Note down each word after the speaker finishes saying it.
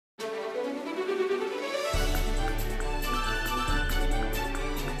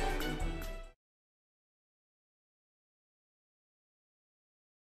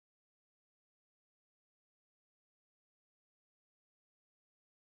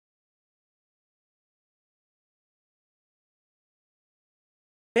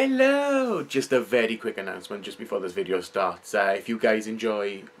Hello! Just a very quick announcement just before this video starts. If you guys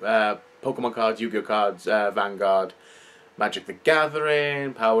enjoy Pokemon cards, Yu-Gi-Oh cards, Vanguard, Magic the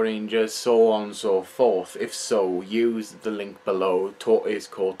Gathering, Power Rangers, so on and so forth. If so, use the link below. It's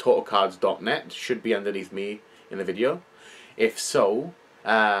called totalcards.net. Should be underneath me in the video. If so,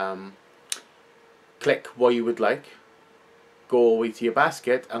 click what you would like, go all the way to your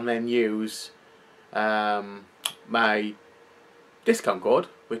basket, and then use my discount code,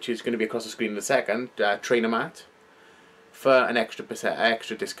 which is going to be across the screen in a second, TrainerMatt, for an extra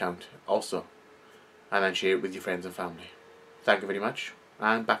discount also, and then share it with your friends and family. Thank you very much,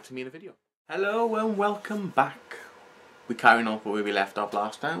 and back to me in the video. Hello and welcome back. We're carrying on where we left off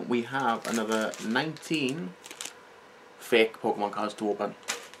last time. We have another 19 fake Pokemon cards to open,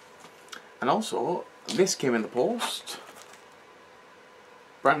 and also this came in the post,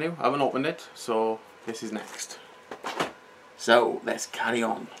 brand new. I haven't opened it, so this is next. So, let's carry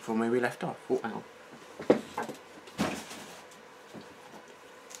on from where we left off. Oh, hang on.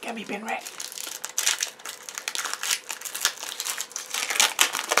 Get me bin ready.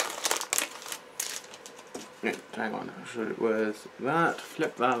 Yeah, hang on, I'm sure it was that.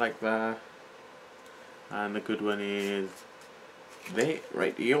 Flip that like that. And the good one is there,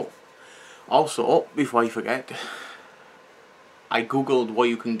 right here. Also, before I forget, I googled what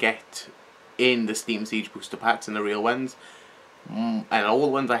you can get in the Steam Siege booster packs and the real ones. And all the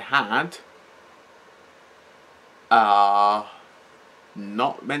ones I had are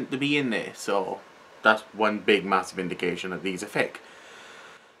not meant to be in there, so that's one big massive indication that these are fake.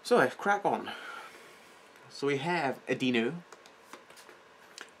 So let's crack on. So we have a Dino,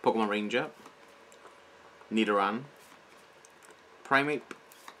 Pokemon Ranger, Nidoran, Primeape,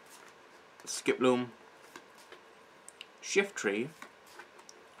 Skiploom, Shiftry,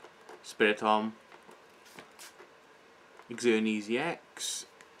 Spiritomb, Xerneas EX,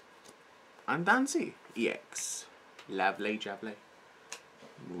 and Dancy EX. Lovely jubbly.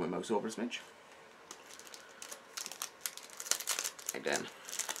 Move my mouse over a smidge. Right then.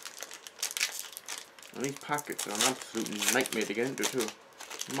 And these packets are an absolute nightmare to get into too.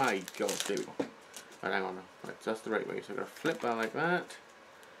 My god, there we go. Right, hang on now. Right, so that's the right way. So I'm going to flip that like that,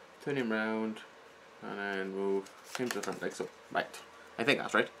 turn him round, and then move him to the front like so. Right. I think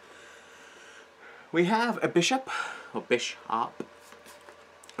that's right. We have a Bishop, or Bishop,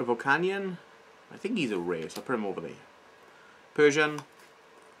 a Volcanion, I think he's a rare, so I'll put him over there. Persian,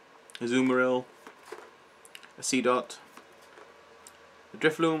 a Azumarill, a Seedot, a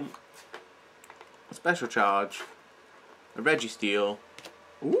Drifloon, a Special Charge, a Registeel,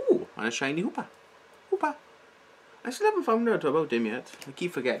 ooh, and a Shiny Hoopa. Hoopa. I still haven't found out about him yet. I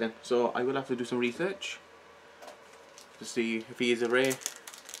keep forgetting, so I will have to do some research to see if he is a rare.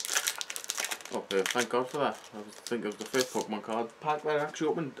 Oh, thank God for that. I think it was the first Pokemon card pack that I actually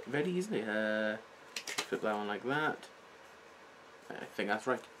opened very easily. Flip that one like that. I think that's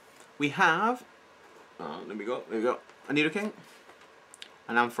right. We have, there we go, a Nidoking,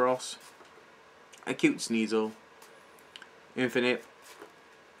 an Ampharos, a cute Sneasel, Infinite,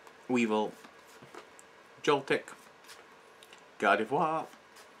 Weevil, Joltik, Gardevoir,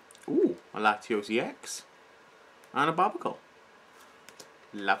 ooh, a Latios EX, and a Barbacle.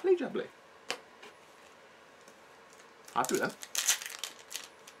 Lovely jubbly. Happy with that.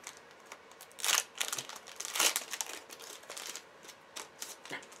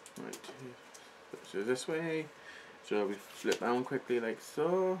 Right, so this way. So we flip down quickly like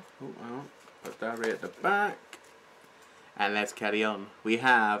so. Oh, put that right at the back. And let's carry on. We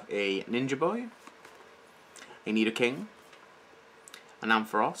have a Ninja Boy, a Nidoking, an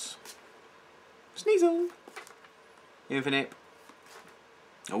Ampharos, Sneasel, Infinite,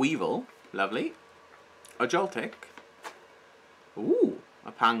 a Weevil, lovely, a Joltik, ooh,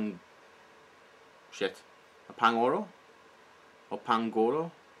 a Pangoro, or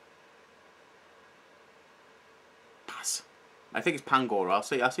Pangoro. Pass. I think it's Pangoro. I'll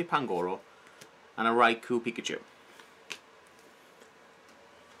say Pangoro, and a Raikou Pikachu.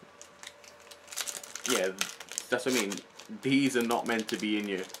 Yeah, that's what I mean. These are not meant to be in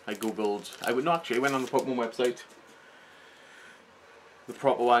here. I googled. I went on the Pokemon website. The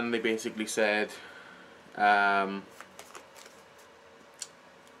proper one. They basically said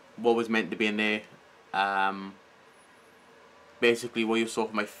what was meant to be in there. Basically what you saw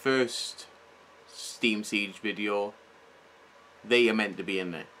from my first Steam Siege video, they are meant to be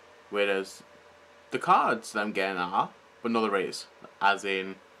in there. Whereas the cards that I'm getting are, but not the rares. As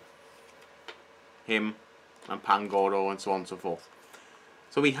in him and Pangoro and so on and so forth.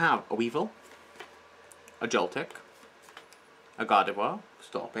 So we have a Weevil, a Joltik, a Gardevoir,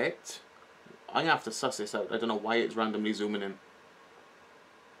 stop it. I'm going to have to suss this out. I don't know why it's randomly zooming in.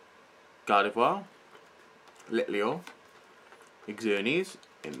 Gardevoir, Litleo, Xerneas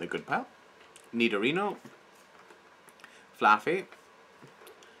in the good pal, Nidorino, Flaffy,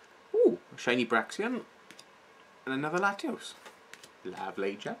 ooh, shiny Braxian, and another Latios.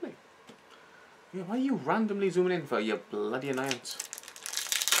 Lovely jubbly. Yeah, why are you randomly zooming in for, you bloody annoyance?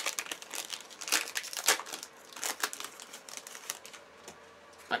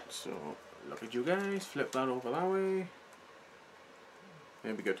 Right, so look at you guys, flip that over that way.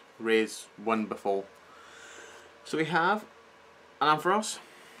 There we go. Raise one before. So we have an Ampharos,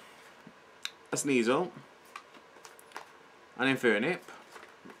 a Sneasel, an Infernape,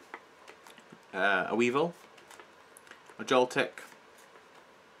 a Weevil, a Joltik,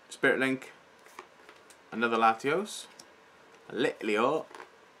 Spirit Link, another Latios, a Litleo,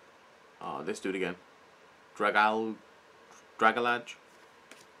 oh, this dude again, Dragalage,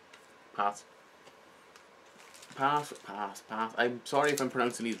 pass. Pass. I'm sorry if I'm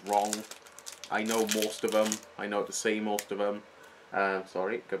pronouncing these wrong. I know most of them. I know how to say most of them.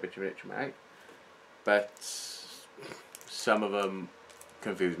 Sorry, go bitch mate. But some of them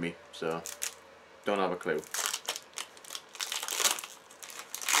confuse me, so don't have a clue.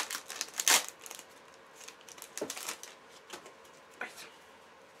 Right.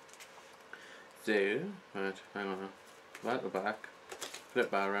 So, right, hang on. Right at the back.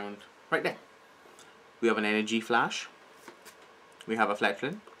 Flip that around. Right there. We have an Energy Flash. We have a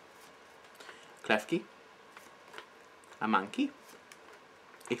Fletchling, Klefki, a Mankey,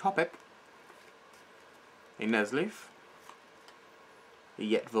 a Hoppip, a Nuzleaf, a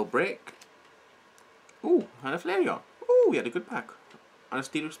Yetvil Break, ooh, and a Flareon. Ooh, we had a good pack. And a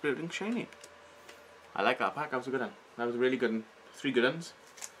Steel Spirit Link Shiny. I like that pack, that was a good one. That was a really good one. 3 good ones.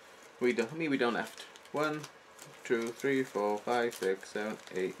 How many we done left? 1, 2, 3, 4, 5, 6, 7,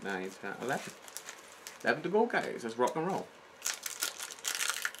 8, 9, 10, 11. 11 to go, guys. Let's rock and roll.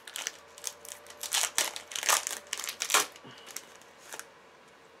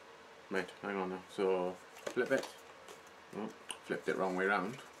 Right, hang on now. So, flip it. Oh, flipped it wrong way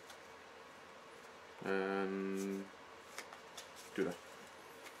round. Do that.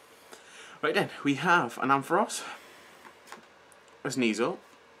 Right then, we have an Ampharos, a Sneasel,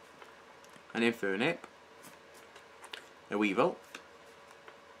 an Infernape, a Weevil,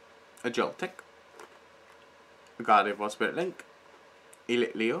 a Joltik, a Gardevoir Spirit Link, a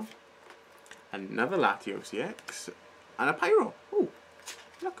Litleo, another Latios EX, and a Pyro. Ooh,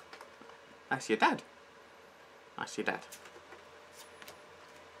 look. That's your dad. That's your dad.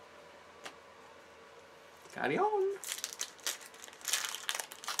 Carry on.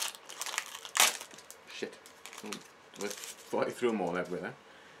 Shit. I threw them all everywhere.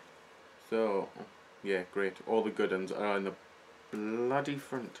 So, yeah, great. All the good ones are in the bloody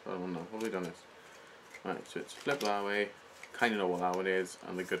front. I don't know. What have we done this? Right, so it's flip that way. Kind of know what that one is,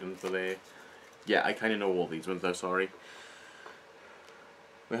 and the good ones are there. Yeah, I kind of know all these ones though, sorry.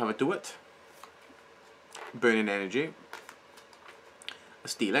 We have a Duet, Burning Energy, a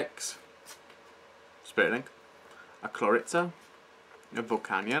Steelix, Spirit Link, a Chloritza, a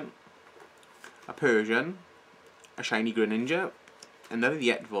Volcanion, a Persian, a Shiny Greninja, another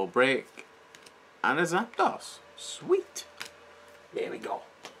Yetvil Break, and a Zapdos. Sweet! There we go.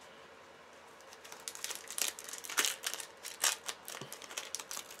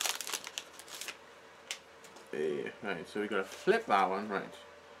 Right, so we gotta flip that one, right.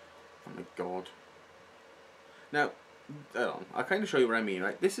 Oh my god. Now, I'll kind of show you what I mean,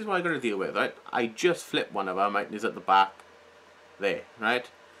 right? This is what I gotta deal with, right? I just flipped one of them, right? It's at the back there, right?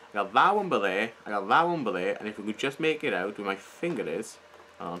 I got that one by there, I got that one by there, and if we could just make it out where my finger is,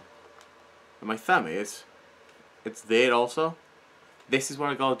 where my thumb is, it's there also. This is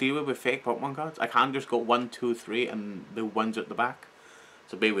what I gotta deal with fake Pokemon cards. I can't just go 1, 2, 3 and the ones at the back.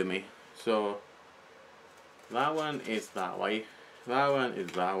 So bear with me. So that one is that way, that one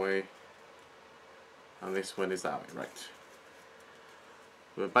is that way, and this one is that way, right.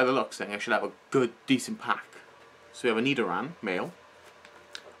 But by the looks thing, I should have a good, decent pack. So we have a Nidoran, male,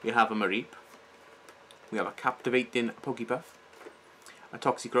 we have a Mareep, we have a Captivating Pokepuff, a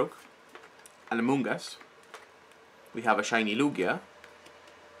Toxicroak, an Amoonguss, we have a Shiny Lugia,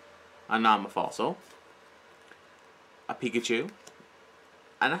 a Namafossil, a Pikachu,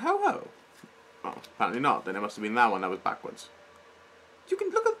 and a Ho-Ho. Oh, apparently not. Then it must have been that one that was backwards. You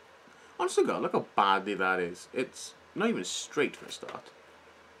can look at... Honestly God, look how badly that is. It's not even straight for a start.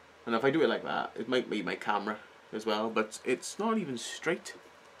 And if I do it like that, it might be my camera as well, but it's not even straight.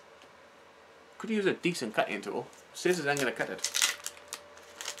 Could use a decent cutting tool. Scissors ain't gonna cut it.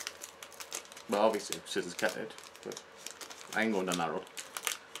 Well, obviously, scissors cut it, but I ain't going down that road.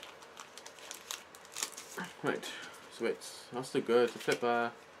 Right, so that's the good. To flip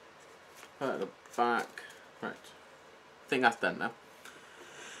put it at the back. Right. I think that's done now.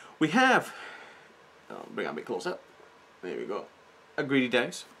 We have, I'll bring it a bit closer. There we go. A Greedy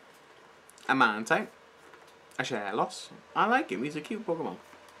Dice. A Mantine. A Sherloss. I like him, he's a cute Pokemon.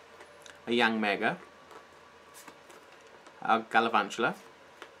 A Young Mega. A Galvantula.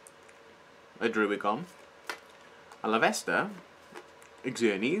 A Druicon. A Lavesta.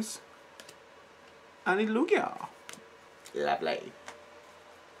 Xerneas. And a Lugia. Lovely.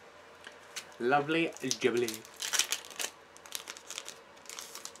 Lovely jubbly.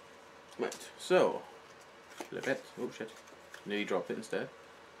 Right, so flip it. Oh shit. Nearly dropped it instead.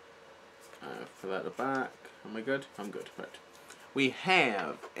 Put that at the back. Am I good? I'm good. Right. We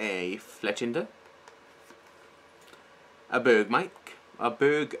have a Fletchinder. A Bergmite,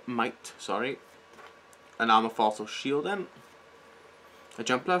 sorry. An Armor Fossil Shieldon. A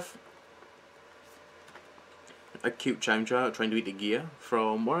Jumpluff. A cute Chimchar trying to eat the gear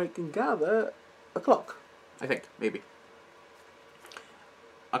from where I can gather a clock. I think, maybe.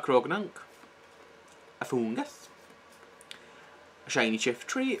 A Croagunk. A Fungus. A Shiny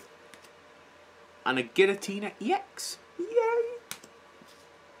Chiftry. And a Giratina EX. Yay!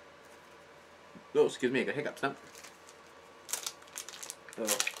 Oh, excuse me, I got hiccups now.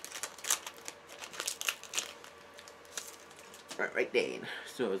 Oh. Right then.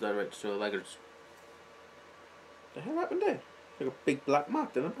 So, is that right? So, like it's... The hell happened there? Like a big black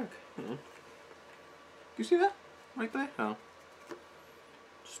mark down the back. Do you see that? Right there? Oh.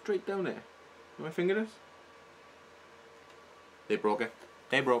 Straight down there. Where my finger is? They broke it.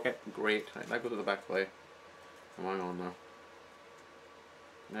 They broke it. Great. Right, that goes to the back way. I'm on now.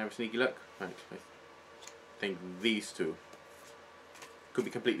 Now have a sneaky look. Right. I think these two. Could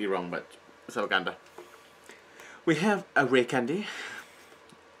be completely wrong, but let's have a gander. We have a Ray Candy.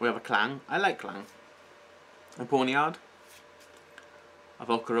 We have a Clang. I like Clang. A Ponyard. A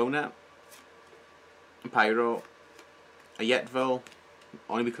Volcarona. A Pyro. A Yetvil.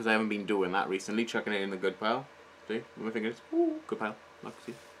 Only because I haven't been doing that recently, chucking it in the good pile. See? With my fingers. Ooh, good pile. Look,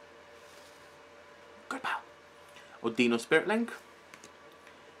 see? Good pile. Odino Spirit Link.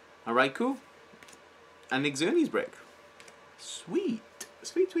 A Raikou. And Xerneas Brick. Sweet.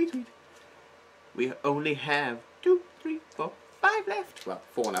 Sweet, sweet, sweet. We only have 2, 3, 4, 5 left. Well,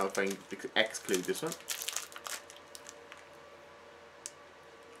 4 now if I exclude this one.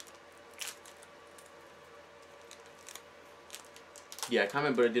 Yeah, I can't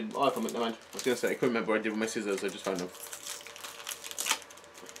remember what I did. Oh, I can't remember. I was going to say, I couldn't remember what I did with my scissors. I just found them.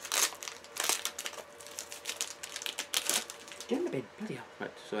 Get in the bin. Bloody hell.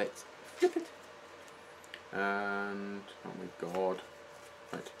 Right, so let's flip it. And, oh my god.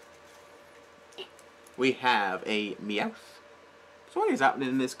 Right. We have a Meowth. So what is happening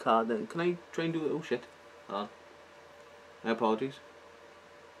in this card then? Can I try and do it? Oh shit. Hold on. My apologies.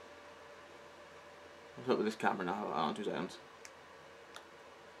 What's up with this camera now? Hold on, 2 seconds.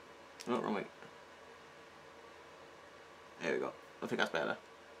 Oh, wrong way. There we go. I think that's better.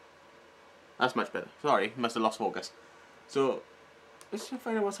 That's much better. Sorry, must have lost focus. So, let's just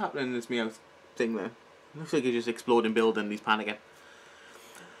find out what's happening in this Meowth thing there. Looks like it's just exploding building, he's panicking.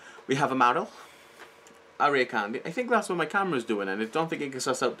 We have a Marill. A Ray Candy. I think that's what my camera's doing, and I don't think it can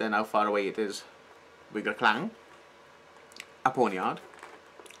suss out then how far away it is. We got a Clang. A Ponyard.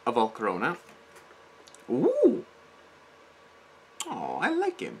 A Volcarona. Ooh! Oh, I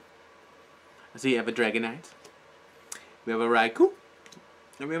like him. So you have a Dragonite. We have a Raikou.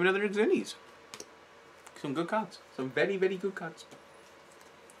 And we have another Xerneas. Some good cards. Some very, very good cards.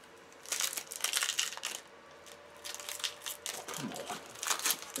 Oh, come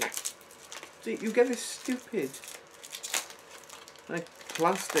on. See, you get this stupid, like,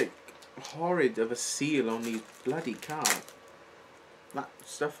 plastic horrid of a seal on these bloody cards. That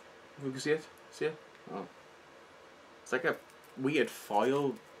stuff. You can see it? See it? Oh. It's like a weird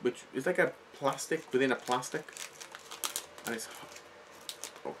foil, which is like a plastic within a plastic. And it's...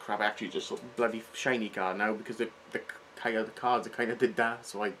 Oh crap, I actually just saw a bloody shiny card now because the cards are kind of did that,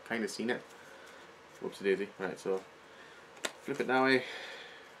 so I kind of seen it. Whoopsie daisy. Right, so flip it that way.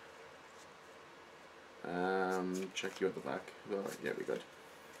 Check you at the back. Alright, yeah, we're good.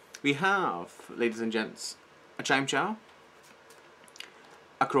 We have, ladies and gents, a Chimchar,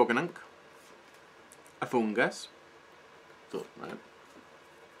 a Croagunk, a Fungus, so, right,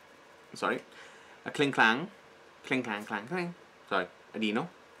 sorry, a Klinklang, sorry, a Dino,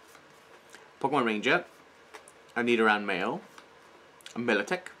 Pokemon Ranger, a Nidoran Male, a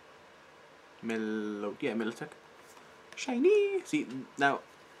Militech, Militech, shiny. See, now,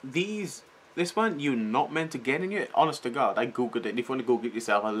 this one you're not meant to get in here. Honest to God, I googled it. If you want to Google it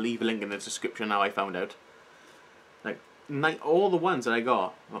yourself, I'll leave a link in the description. Now I found out. Like, all the ones that I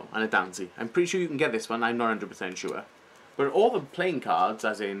got, oh, and a Dancy. I'm pretty sure you can get this one. I'm not 100% sure, but all the playing cards,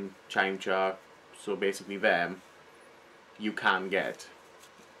 as in Chime Char, so basically them, you can get.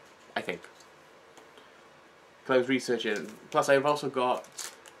 I think. Because I was researching. Plus, I've also got.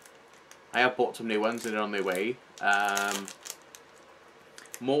 I have bought some new ones and they're on their way.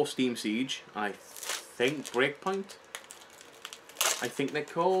 More Steam Siege. I think Breakpoint. I think they're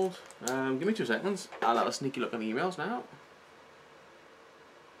called. Give me 2 seconds. I'll have a sneaky look on the emails now,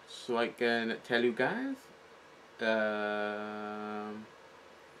 so I can tell you guys.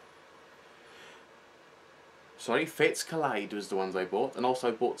 Sorry, Fates Collide was the ones I bought, and also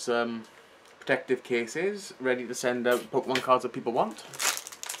I bought some protective cases ready to send out Pokemon cards that people want.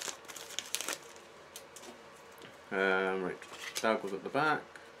 Right, that goes at the back.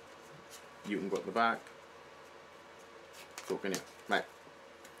 You can go at the back. Go in here. Right.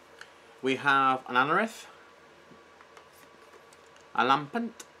 We have an Anorith, a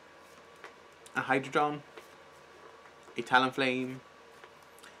Lampent, a Hydrodon, a Talonflame,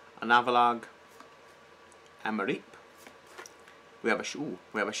 an Avalog, a Mareep. We have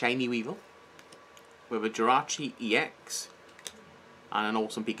a Shiny Weevil. We have a Jirachi EX, and an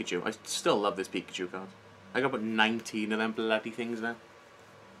awesome Pikachu. I still love this Pikachu card. I got about 19 of them bloody things now.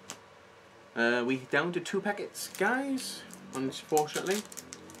 We down to 2 packets, guys. Unfortunately,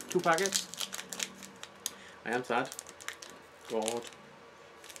 2 packets. I am sad. God.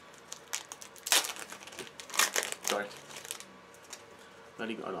 Sorry.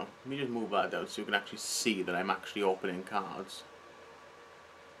 Bloody God, on. Let me just move that down so you can actually see that I'm actually opening cards.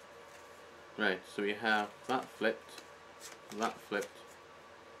 Right, so we have that flipped, that flipped.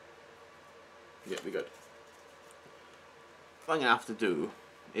 Yeah, we're good. What I'm going to have to do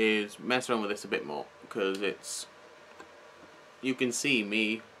is mess around with this a bit more, because it's, you can see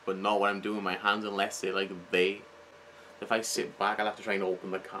me but not what I'm doing with my hands unless they're like they. If I sit back I'll have to try and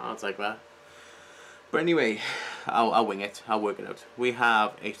open the cards like that. But anyway, I'll wing it, I'll work it out. We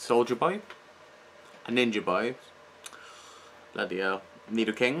have a Soldier Boy, a Ninja Boy, bloody hell,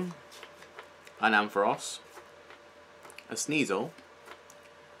 Nidoking, an Ampharos, a Sneasel,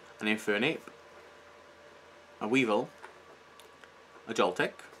 an Infernape, a Weevil, a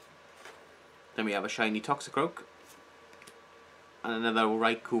Joltik, then we have a shiny Toxicroak, and another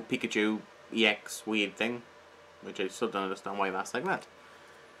Raikou Pikachu EX weird thing, which I still don't understand why that's like that.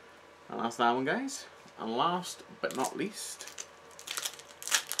 And that's that one, guys. And last but not least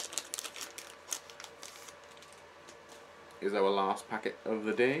is our last packet of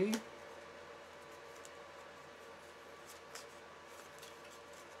the day.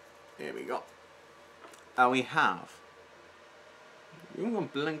 Here we go. And we have, you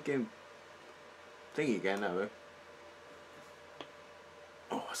want blinking thing again now.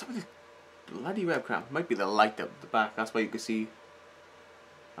 Oh, what's up with this bloody webcam? Might be the light up the back, that's why you can see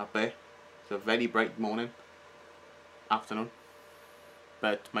up there. It's a very bright morning, afternoon,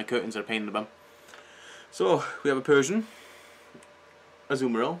 but my curtains are a pain in the bum. So we have a Persian, a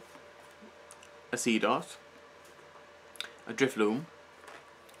Azumarill, a Seedot, a Drifloon,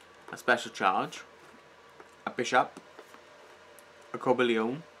 a Special Charge, a Bishop, a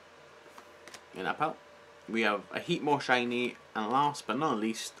Cobalion, in that pal. We have a Heatmore Shiny, and last but not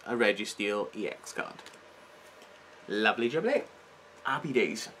least, a Registeel EX card. Lovely jubbly. Happy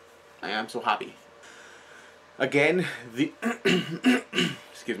days. I am so happy. Again, the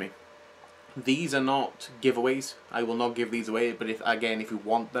excuse me. These are not giveaways. I will not give these away, but if you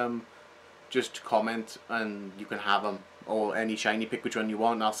want them, just comment and you can have them. Or any shiny, pick which one you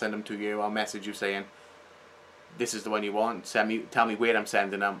want, and I'll send them to you. I'll message you saying this is the one you want. Tell me where I'm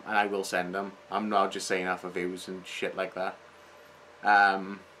sending them, and I will send them. I'm not just saying that for views and shit like that.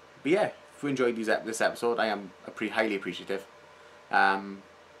 But yeah, if you enjoyed this episode, I am highly appreciative.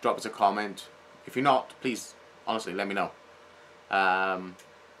 Drop us a comment. If you're not, please, honestly, let me know.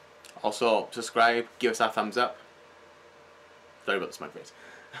 Also, subscribe, give us that thumbs up. Sorry about the smug face.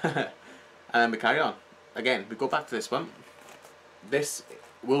 And then we carry on. Again, we go back to this one. This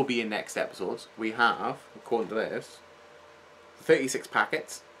will be in next episodes. We have, according to this, 36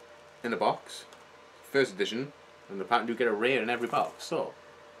 packets in the box. First edition. And apparently you get a rare in every box. So,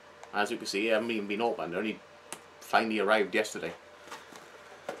 as you can see, I haven't even been opened. They only finally arrived yesterday.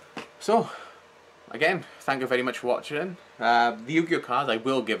 So, again, thank you very much for watching. The Yu-Gi-Oh cards, I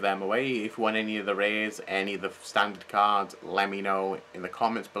will give them away. If you want any of the rares, any of the standard cards, let me know in the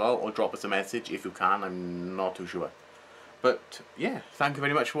comments below, or drop us a message if you can. I'm not too sure. But, yeah, thank you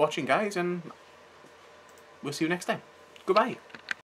very much for watching, guys, and we'll see you next time. Goodbye.